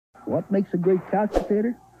What makes a great couch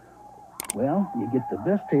potato? Well, you get the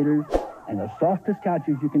best taters and the softest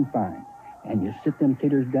couches you can find. And you sit them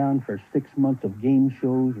taters down for 6 months of game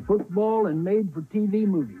shows, football, and made-for-TV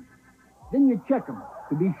movies. Then you check them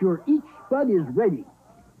to be sure each spud is ready.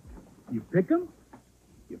 You pick them,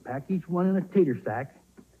 you pack each one in a tater sack,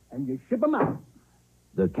 and you ship them out.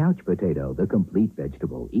 The couch potato, the complete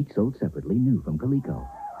vegetable, each sold separately, new from Coleco.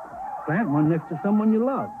 Plant one next to someone you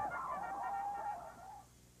love.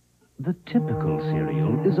 The typical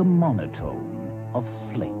cereal is a monotone of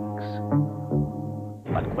flakes.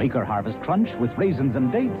 But Quaker Harvest Crunch with raisins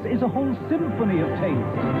and dates is a whole symphony of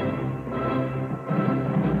taste.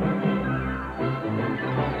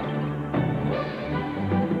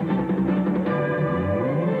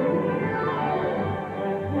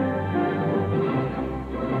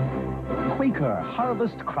 Quaker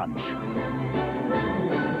Harvest Crunch.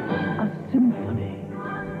 A symphony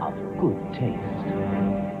of good taste.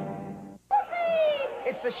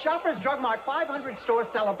 It's the Shoppers Drug Mart 500 store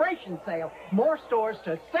celebration sale. More stores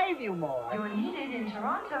to save you more. You're needed in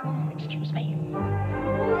Toronto. Excuse me.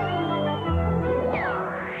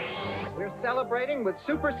 We're celebrating with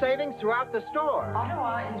super savings throughout the store.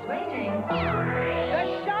 Ottawa is waiting.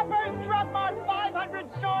 The Shoppers Drug Mart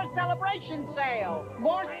 500 store celebration sale.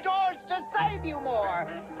 More stores to save you more.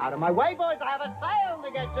 Out of my way, boys. I have a sale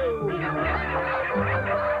to get to.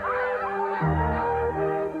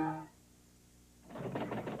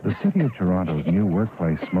 The City of Toronto's new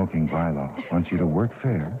workplace smoking bylaw wants you to work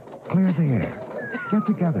fair, clear the air, get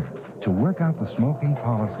together to work out the smoking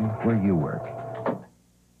policy where you work.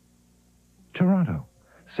 Toronto,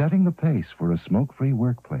 setting the pace for a smoke-free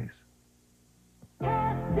workplace.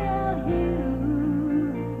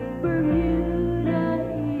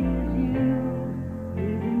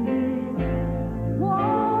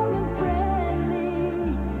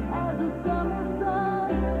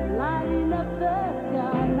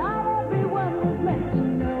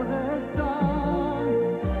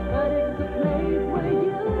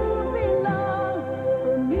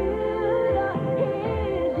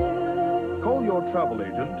 Travel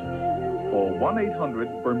agent or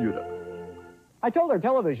 1-800-BERMUDA. I told our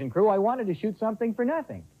television crew I wanted to shoot something for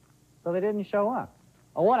nothing, so they didn't show up.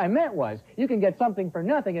 Well, what I meant was, you can get something for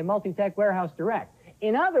nothing at Multi-Tech Warehouse Direct.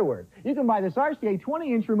 In other words, you can buy this RCA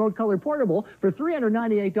 20-inch remote color portable for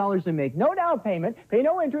 $398 and make no down payment, pay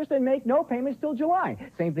no interest, and make no payments till July.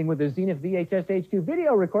 Same thing with the Zenith VHS HQ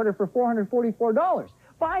video recorder for $444.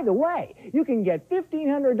 By the way, you can get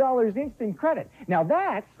 $1,500 instant credit. Now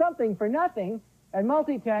that's something for nothing at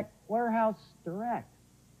Multi-Tech Warehouse Direct.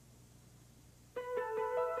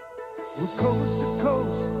 We're coast to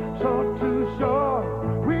coast, shore to shore.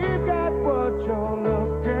 We've got what you're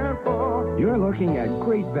looking for. You're looking at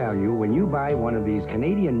great value when you buy one of these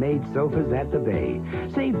Canadian-made sofas at the Bay.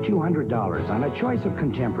 Save $200 on a choice of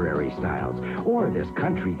contemporary styles. Or this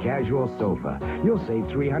country casual sofa. You'll save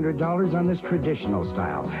 $300 on this traditional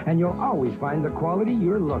style. And you'll always find the quality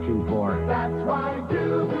you're looking for. That's why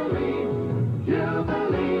you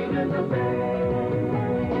believe in the Bay.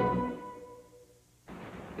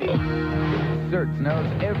 Certs knows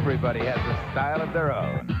everybody has a style of their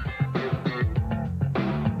own.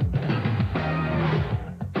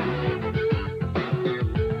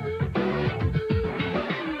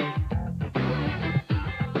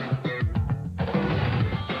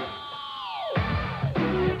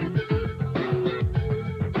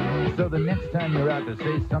 So the next time you're out to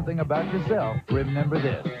say something about yourself, remember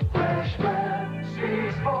this.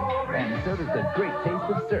 And so does the great taste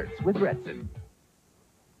of Certs with Retsin.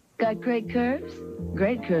 Got great curves?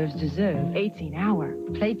 Great curves deserve 18-hour.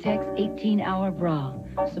 Playtex 18-hour bra.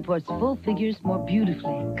 Supports full figures more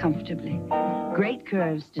beautifully, comfortably. Great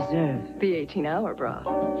curves deserve the 18-hour bra.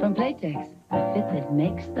 From Playtex, a fit that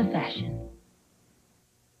makes the fashion.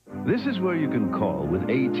 This is where you can call with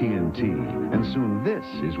AT&T, and soon this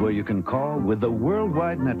is where you can call with the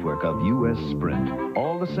worldwide network of U.S. Sprint.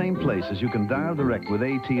 All the same places you can dial direct with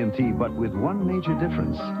AT&T, but with one major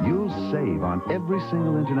difference. You'll save on every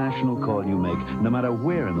single international call you make, no matter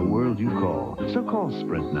where in the world you call. So call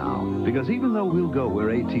Sprint now, because even though we'll go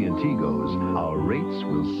where AT&T goes, our rates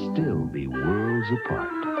will still be worlds apart.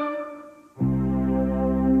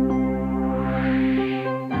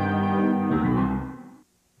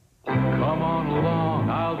 Come on along,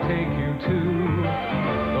 I'll take you to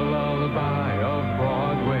the lullaby of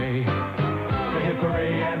Broadway. The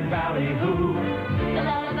Hickory and Ballyhoo. The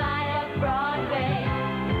lullaby of Broadway.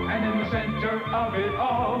 And in the center of it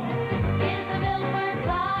all Is the Milford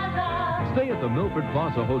Plaza. Stay at the Milford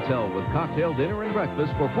Plaza Hotel with cocktail dinner and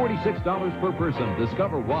breakfast for $46 per person.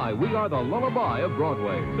 Discover why we are the lullaby of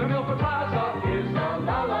Broadway. The Milford Plaza is the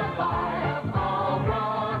lullaby. lullaby of old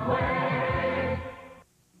Broadway.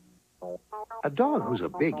 A dog who's a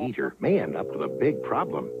big eater may end up with a big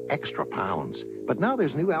problem, extra pounds. But now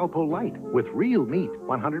there's new Alpo Light with real meat,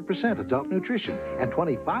 100% adult nutrition, and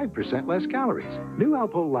 25% less calories. New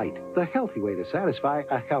Alpo Light, the healthy way to satisfy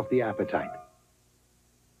a healthy appetite.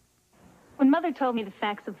 When Mother told me the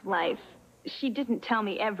facts of life, she didn't tell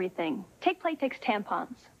me everything. Take Playtex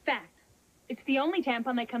tampons. Fact. It's the only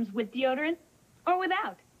tampon that comes with deodorant or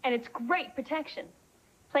without. And it's great protection.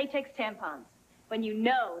 Playtex tampons. When you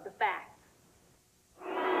know the facts.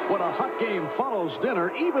 When a hot game follows dinner,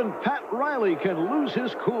 even Pat Riley can lose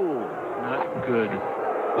his cool. Not good.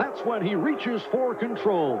 That's when he reaches for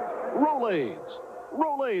control. Rolaids.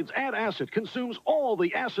 Rolaids Antacid consumes all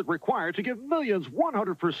the acid required to give millions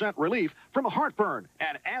 100% relief from heartburn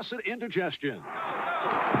and acid indigestion.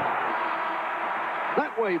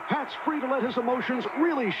 That way, Pat's free to let his emotions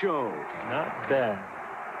really show. Not bad.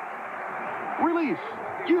 Relief.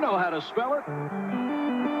 You know how to spell it.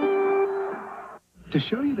 To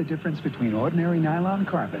show you the difference between ordinary nylon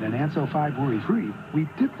carpet and Anso 5 worry-free, we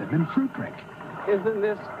dip them in fruit drink. Isn't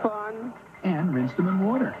this fun? And rinse them in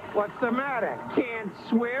water. What's the matter? Can't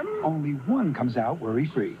swim? Only one comes out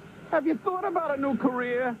worry-free. Have you thought about a new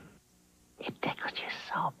career? It tickles you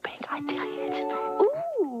so big, I tell you, it's...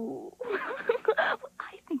 Ooh!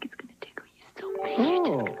 I think it's going to tickle you so big.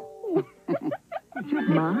 Oh.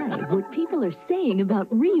 My, what people are saying about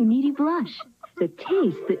Reuniti Blush. The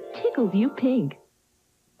taste that tickles you pink.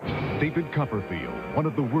 David Copperfield, one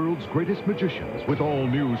of the world's greatest magicians, with all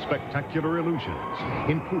new spectacular illusions,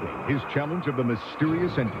 including his challenge of the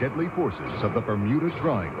mysterious and deadly forces of the Bermuda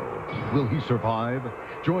Triangle. Will he survive?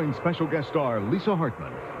 Join special guest star Lisa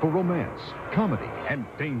Hartman for romance, comedy, and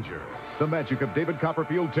danger. The Magic of David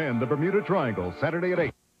Copperfield 10, The Bermuda Triangle, Saturday at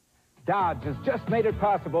 8. Dodge has just made it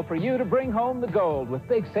possible for you to bring home the gold with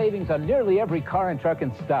big savings on nearly every car and truck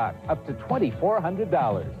in stock, up to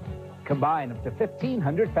 $2,400. Combine up to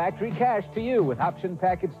 $1,500 factory cash to you with option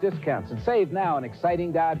package discounts and save now on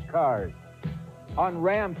exciting Dodge cars. On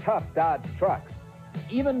Ram Tough Dodge trucks.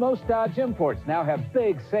 Even most Dodge imports now have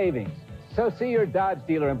big savings. So see your Dodge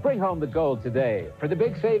dealer and bring home the gold today. For the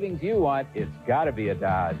big savings you want, it's got to be a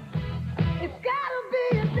Dodge. It's gotta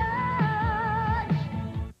be a Dodge.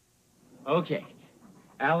 Okay,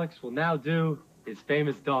 Alex will now do his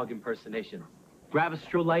famous dog impersonation. Grab a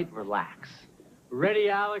stroll light and relax. Ready,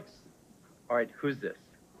 Alex? All right, who's this?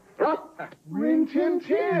 Rin Tin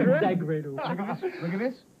Tin. Look at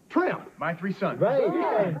this. Tramp, my three sons.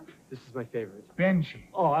 Right. This is my favorite. Benji.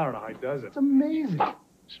 Oh, I don't know how he does it. It's amazing.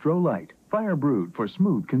 Stroh Light, fire brewed for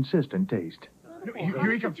smooth, consistent taste.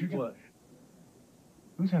 Here he comes.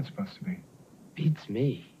 Who's that supposed to be? Beats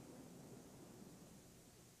me.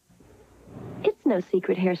 It's no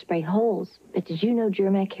secret hairspray holds, but did you know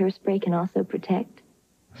Germac hairspray can also protect?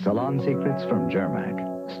 Salon secrets from Germac.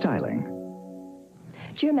 Styling.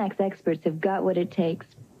 Germac's experts have got what it takes.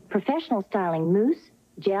 Professional styling mousse,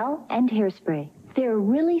 gel, and hairspray. They're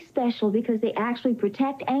really special because they actually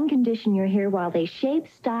protect and condition your hair while they shape,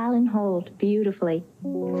 style, and hold beautifully.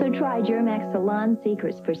 So try Germac's Salon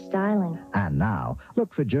Secrets for styling. And now,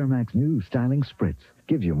 look for Germac's new styling spritz.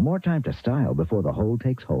 Gives you more time to style before the hold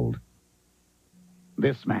takes hold.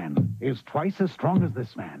 This man is twice as strong as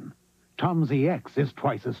this man. Tom's EX is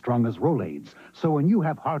twice as strong as Rolaids. So when you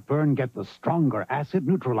have heartburn, get the stronger acid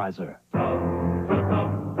neutralizer.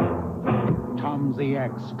 Tom's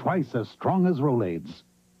EX, twice as strong as Rolaids.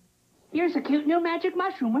 Here's a cute new magic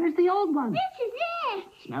mushroom. Where's the old one? This is it.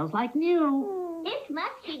 Smells like new. This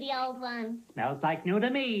must be the old one. Smells like new to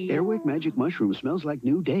me. Airwick Magic Mushroom smells like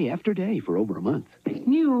new day after day for over a month. That's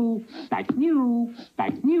new. That's new.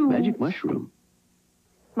 That's new. Magic Mushroom.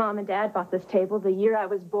 Mom and Dad bought this table the year I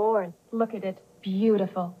was born. Look at it.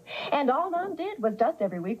 Beautiful. And all Mom did was dust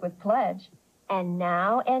every week with Pledge. And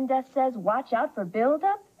now Endust says watch out for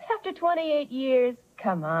buildup? After 28 years?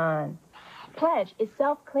 Come on. Pledge is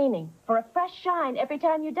self-cleaning for a fresh shine every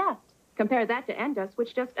time you dust. Compare that to Endust,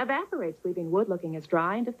 which just evaporates, leaving wood looking as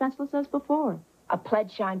dry and defenseless as before. A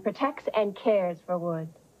Pledge shine protects and cares for wood.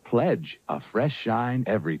 Pledge, a fresh shine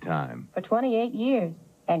every time. For 28 years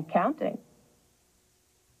and counting.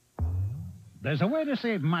 There's a way to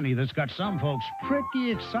save money that's got some folks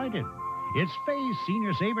pretty excited. It's Faye's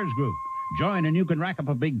Senior Savers Group. Join and you can rack up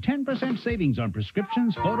a big 10% savings on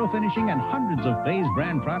prescriptions, photo finishing, and hundreds of Faye's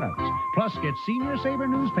brand products. Plus, get Senior Saver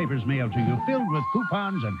newspapers mailed to you filled with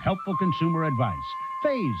coupons and helpful consumer advice.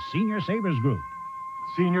 Faye's Senior Savers Group.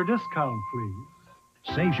 Senior discount,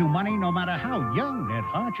 please. Saves you money no matter how young at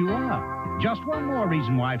heart you are. Just one more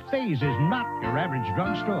reason why Faye's is not your average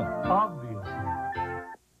drugstore. Obviously.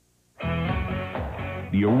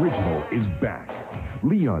 The original is back.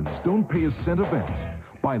 Leon's Don't Pay a Cent event.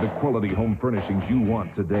 Buy the quality home furnishings you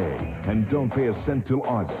want today and don't pay a cent till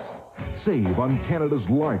August. Save on Canada's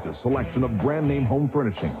largest selection of brand name home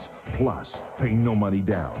furnishings. Plus, pay no money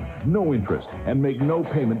down, no interest, and make no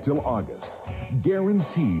payment till August.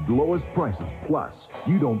 Guaranteed lowest prices. Plus,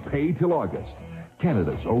 you don't pay till August.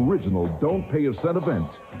 Canada's original Don't Pay a Cent event,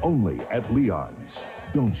 only at Leon's.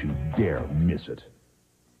 Don't you dare miss it.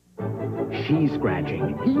 She's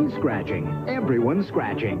scratching, he's scratching, everyone's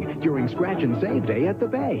scratching during Scratch and Save Day at the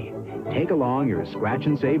Bay. Take along your Scratch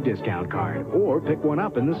and Save discount card or pick one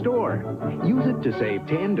up in the store. Use it to save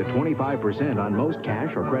 10 to 25% on most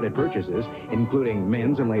cash or credit purchases, including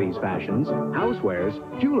men's and ladies' fashions,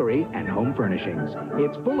 housewares, jewelry, and home furnishings.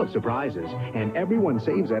 It's full of surprises, and everyone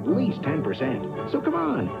saves at least 10%. So come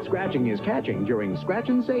on, scratching is catching during Scratch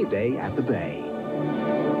and Save Day at the Bay.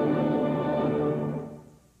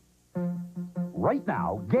 Right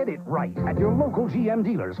now, get it right at your local GM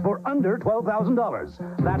dealers for under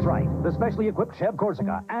 $12,000. That's right. The specially equipped Chev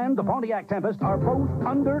Corsica and the Pontiac Tempest are both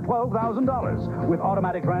under $12,000 with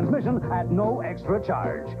automatic transmission at no extra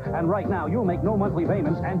charge. And right now, you'll make no monthly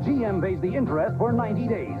payments and GM pays the interest for 90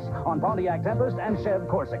 days on Pontiac Tempest and Chev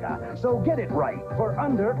Corsica. So get it right for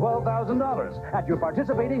under $12,000 at your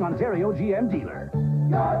participating Ontario GM dealer.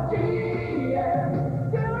 Your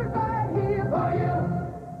GM dealer's right here for you.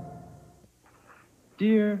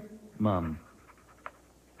 Dear Mom,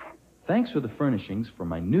 thanks for the furnishings for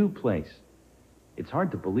my new place. It's hard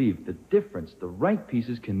to believe the difference the right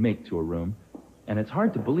pieces can make to a room, and it's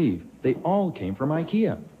hard to believe they all came from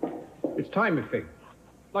IKEA. It's time, McFig.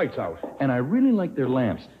 Lights out. And I really like their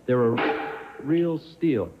lamps. They're a real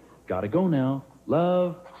steal. Gotta go now.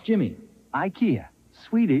 Love, Jimmy. IKEA,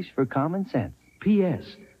 Swedish for common sense. P.S.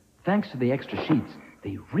 Thanks to the extra sheets,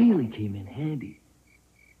 they really came in handy.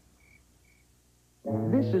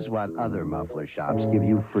 This is what other muffler shops give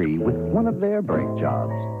you free with one of their brake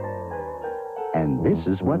jobs. And this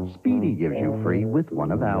is what Speedy gives you free with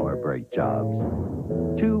one of our brake jobs.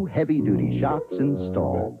 2 heavy-duty shocks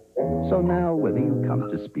installed. So now, whether you come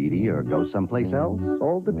to Speedy or go someplace else,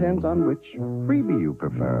 all depends on which freebie you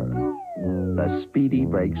prefer. The Speedy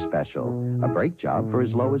Brake Special. A brake job for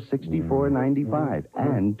as low as $64.95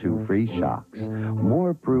 and 2 free shocks.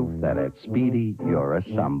 More proof that at Speedy, you're a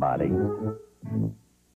somebody.